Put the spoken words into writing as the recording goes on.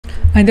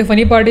And the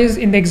funny part is,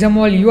 in the exam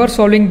hall, you are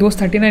solving those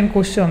 39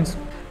 questions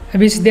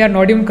which they are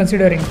not even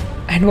considering.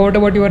 And what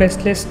about your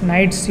restless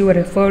nights, your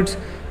efforts,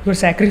 your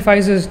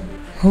sacrifices?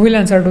 Who will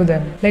answer to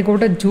them? Like,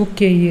 what a joke,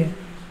 KEA.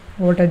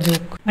 What a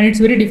joke. And it's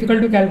very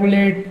difficult to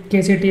calculate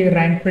KCET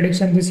rank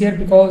prediction this year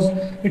because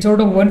it's out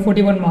of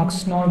 141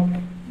 marks, not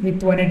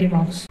with 180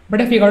 marks.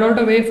 But I figured out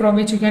a way from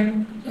which you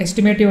can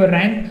estimate your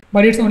rank,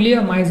 but it's only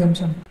my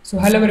assumption. So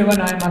hello everyone,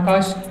 I am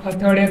Akash, a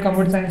third year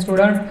computer science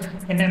student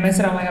in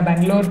MSRIT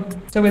Bangalore.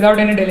 So without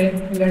any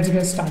delay, let's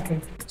get started.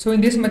 So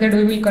in this method,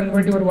 we will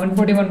convert your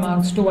 141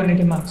 marks to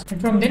 180 marks. And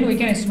from then we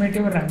can estimate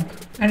your rank.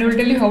 And I will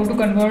tell you how to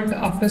convert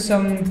after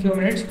some few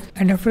minutes.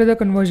 And after the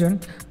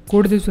conversion,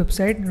 go to this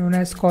website known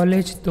as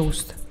College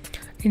Dost.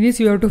 In this,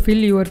 you have to fill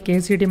your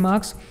KCET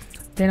marks,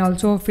 then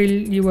also fill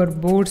your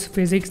boards,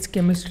 physics,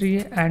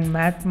 chemistry and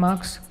math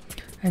marks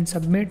and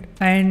submit.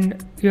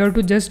 And you have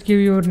to just give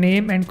your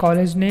name and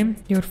college name,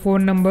 your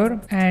phone number,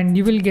 and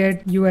you will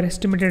get your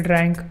estimated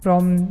rank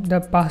from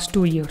the past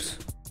 2 years.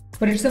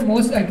 But it's the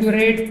most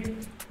accurate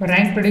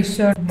rank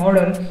prediction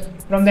model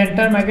from the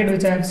entire market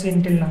which I have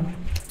seen till now.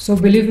 So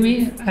believe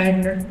me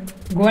and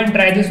go and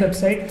try this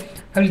website.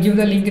 I will give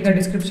the link in the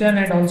description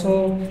and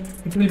also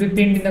it will be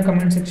pinned in the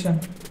comment section.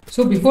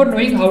 So before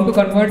knowing how to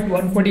convert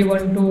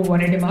 141 to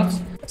 180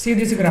 marks, see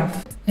this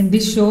graph, and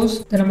this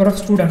shows the number of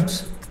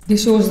students.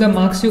 This shows the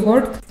marks you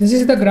got. This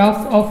is the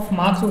graph of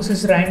marks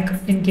versus rank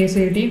in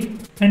KCET,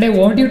 and I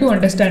want you to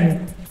understand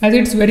it as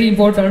it's very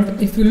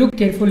important. If you look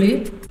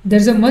carefully,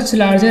 there's a much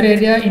larger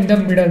area in the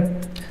middle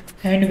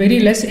and very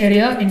less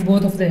area in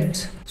both of the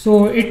ends.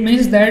 So it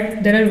means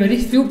that there are very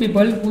few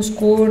people who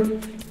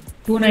scored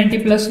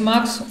 290 plus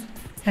marks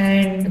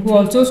and who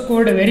also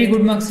scored a very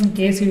good marks in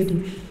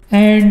KCET.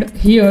 And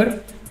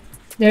here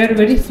there are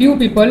very few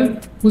people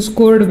who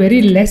scored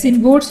very less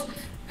in boards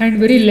and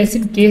very less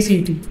in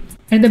KCET.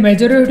 And the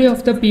majority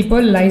of the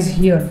people lies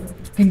here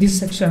in this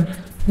section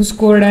who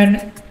scored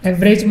an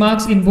average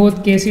marks in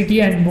both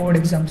KCET and board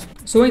exams.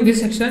 So in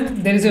this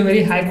section there is a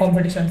very high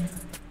competition.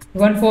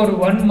 Even for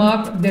 1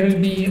 mark there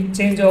will be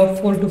change of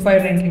 4 to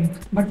 5 ranking.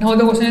 But now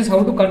the question is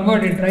how to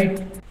convert it,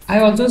 right? I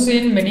also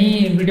seen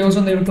many videos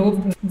on the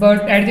YouTube,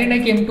 but at the end I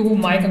came to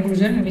my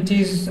conclusion, which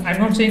is, I'm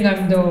not saying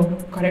I'm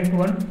the correct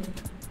one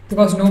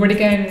because nobody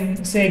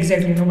can say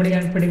exactly, nobody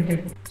can predict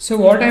it. So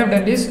what I have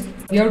done is,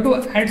 we have to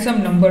add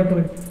some number to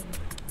it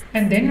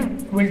and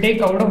then we'll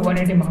take out of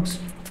 180 marks.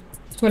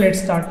 So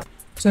let's start.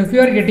 So if you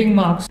are getting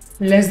marks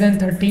less than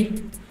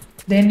 30,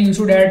 then you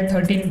should add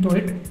 13 to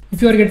it.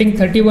 If you are getting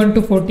 31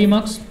 to 40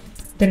 marks,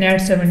 then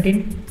add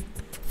 17.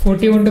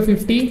 41 to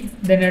 50,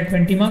 then add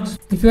 20 marks.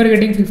 If you are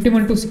getting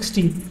 51 to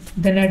 60,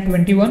 then add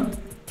 21.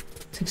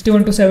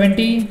 61 to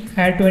 70,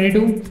 add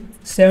 22.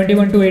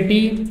 71 to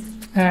 80,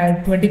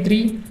 add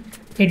 23.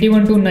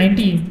 81 to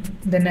 90,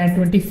 then add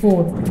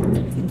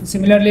 24.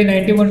 Similarly,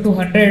 91 to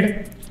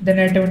 100, then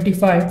add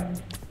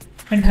 25.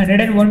 And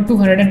 101 to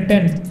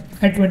 110,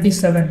 add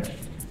 27.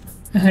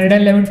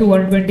 111 to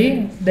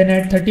 120, then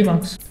add 30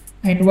 marks.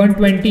 And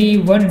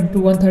 121 to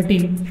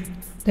 130,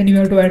 then you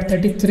have to add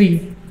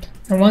 33.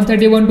 And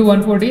 131 to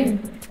 140,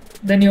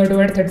 then you have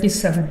to add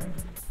 37.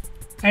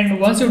 And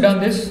once you've done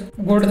this,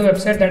 go to the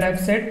website that I've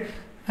said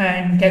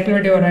and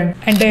calculate your rank.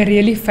 And I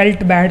really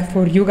felt bad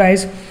for you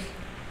guys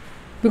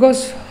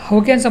because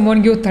how can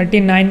someone give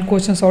 39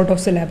 questions out of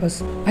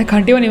syllabus? I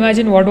can't even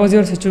imagine what was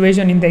your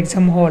situation in the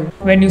exam hall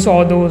when you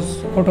saw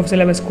those out of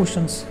syllabus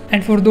questions.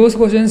 And for those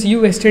questions,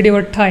 you wasted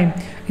your time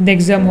in the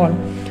exam hall.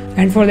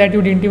 And for that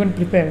you didn't even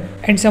prepare.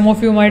 And some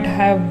of you might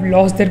have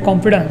lost their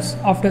confidence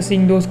after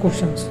seeing those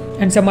questions.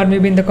 And some are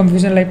maybe in the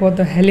confusion like what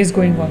the hell is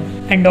going on.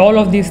 And all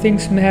of these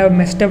things may have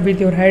messed up with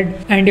your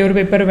head and your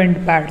paper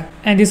went bad.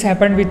 And this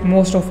happened with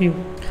most of you.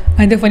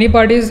 And the funny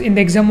part is, in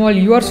the exam hall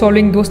you are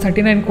solving those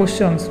 39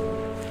 questions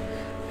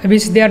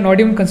which they are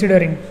not even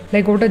considering.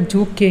 Like, what a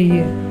joke,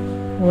 KEA.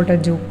 What a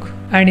joke.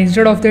 And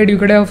instead of that you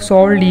could have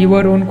solved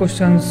your own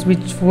questions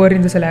which were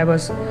in the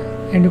syllabus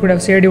and you could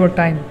have saved your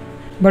time.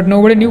 But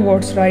nobody knew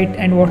what's right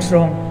and what's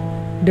wrong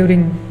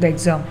during the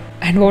exam.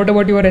 And what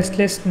about your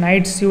restless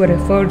nights, your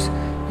efforts,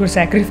 your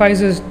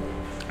sacrifices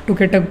to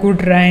get a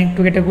good rank,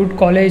 to get a good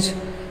college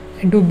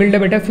and to build a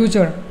better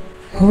future?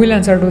 Who will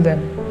answer to them?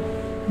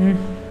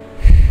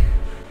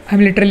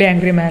 I'm literally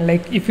angry, man.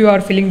 Like, if you are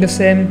feeling the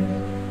same,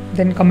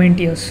 then comment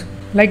yes.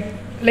 Like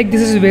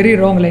this is very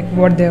wrong, like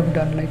what they have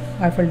done. Like,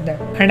 I felt that.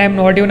 And I'm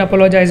not even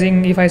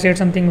apologizing if I said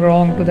something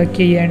wrong to the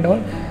KEA and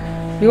all,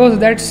 because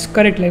that's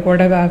correct, like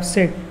whatever I have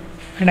said.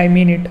 And I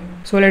mean it.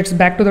 So let's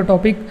back to the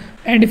topic.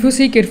 And if you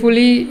see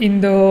carefully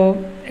in the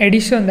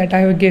addition that I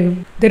have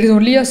given, there is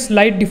only a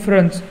slight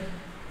difference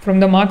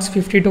from the marks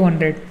 50 to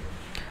 100.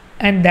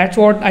 And that's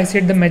what I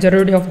said, the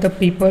majority of the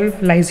people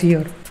lies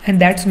here. And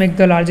that's make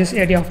the largest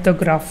area of the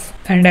graph.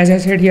 And as I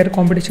said here,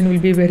 competition will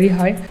be very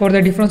high. For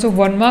the difference of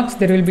 1 marks,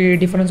 there will be a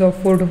difference of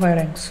 4 to 5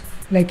 ranks.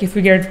 Like if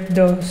you get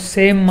the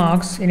same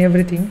marks in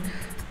everything,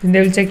 then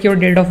they will check your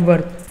date of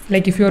birth.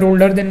 Like if you are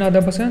older than the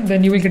other person,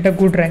 then you will get a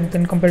good rank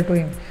than compared to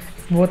him.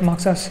 Both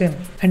marks are same.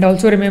 And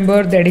also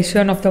remember, the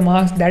addition of the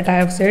marks that I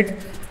have said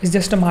is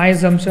just my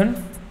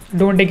assumption.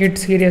 don't take it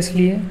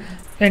seriously.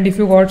 And if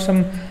you got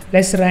some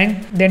less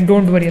rank, then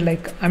don't worry,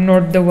 like I'm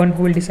not the one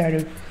who will decide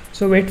it.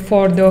 So wait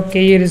for the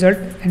KE result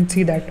and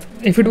see that.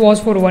 If it was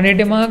for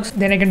 180 marks,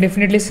 then I can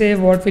definitely say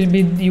what will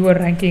be your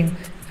ranking,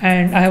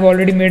 and I have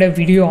already made a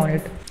video on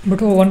it. But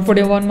for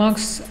 141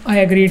 marks, I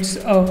agree it's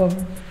a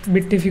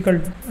bit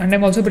difficult. And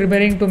I'm also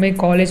preparing to make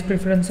college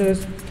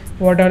preferences.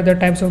 What are the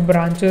types of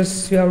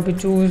branches you have to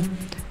choose?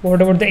 What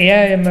about the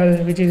AI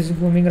ML, which is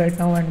booming right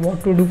now, and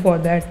what to do for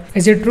that?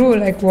 Is it true,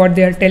 like what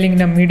they are telling in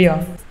the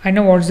media? I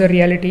know what's the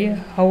reality,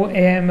 how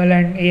AI ML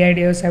and AI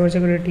data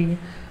cybersecurity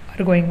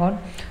are going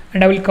on,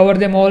 and I will cover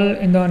them all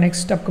in the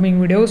next upcoming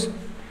videos.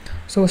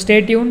 So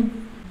stay tuned,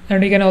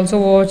 and you can also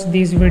watch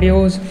these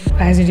videos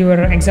as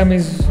your exam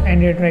is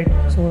ended,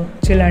 right? So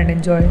chill and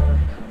enjoy.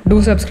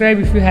 Do subscribe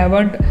if you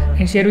haven't,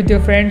 and share with your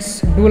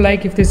friends. Do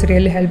like if this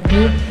really helped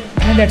you.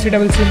 And that's it, I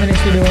will see you in the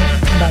next video.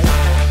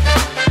 Bye.